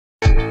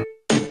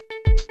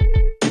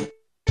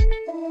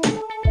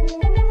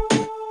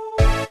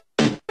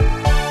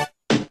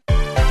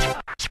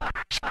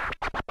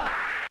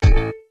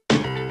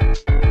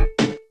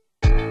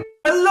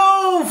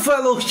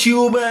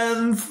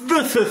humans,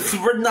 this is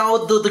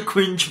Ronaldo the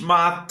Cringe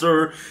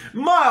Master.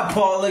 My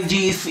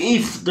apologies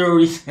if there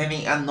is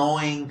any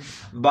annoying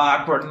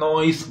background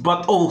noise,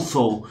 but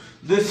also,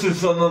 this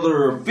is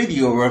another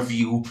video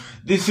review.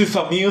 This is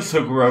a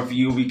music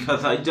review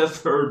because I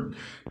just heard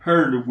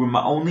with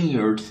my own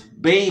ears,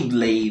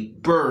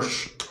 Beyblade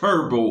Burst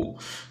Turbo.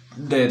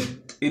 That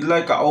it's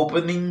like an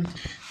opening.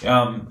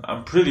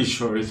 I'm pretty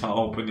sure it's an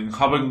opening.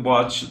 Haven't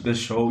watched the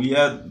show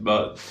yet,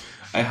 but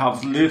I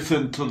have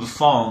listened to the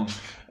song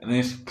and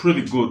it's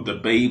pretty good. The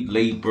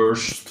Beyblade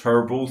Burst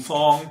Turbo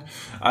song.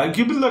 I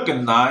give it like a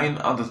 9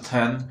 out of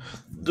 10.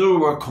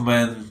 Do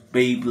recommend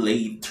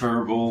Beyblade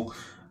Turbo.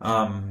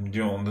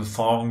 The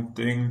song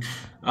thing.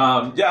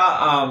 I'm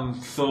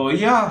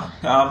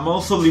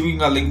also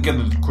leaving a link in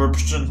the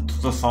description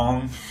to the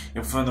song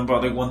if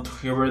anybody want to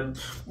hear it.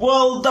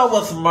 Well, that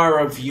was my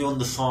review on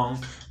the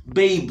song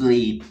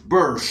Beyblade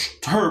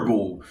Burst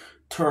Turbo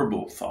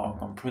song.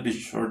 I'm pretty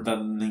sure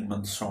that's the name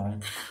of the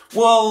song.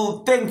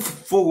 Well, thanks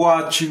for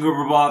watching,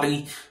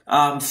 everybody.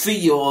 See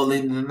you all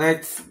in the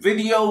next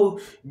video.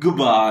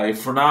 Goodbye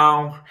for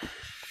now.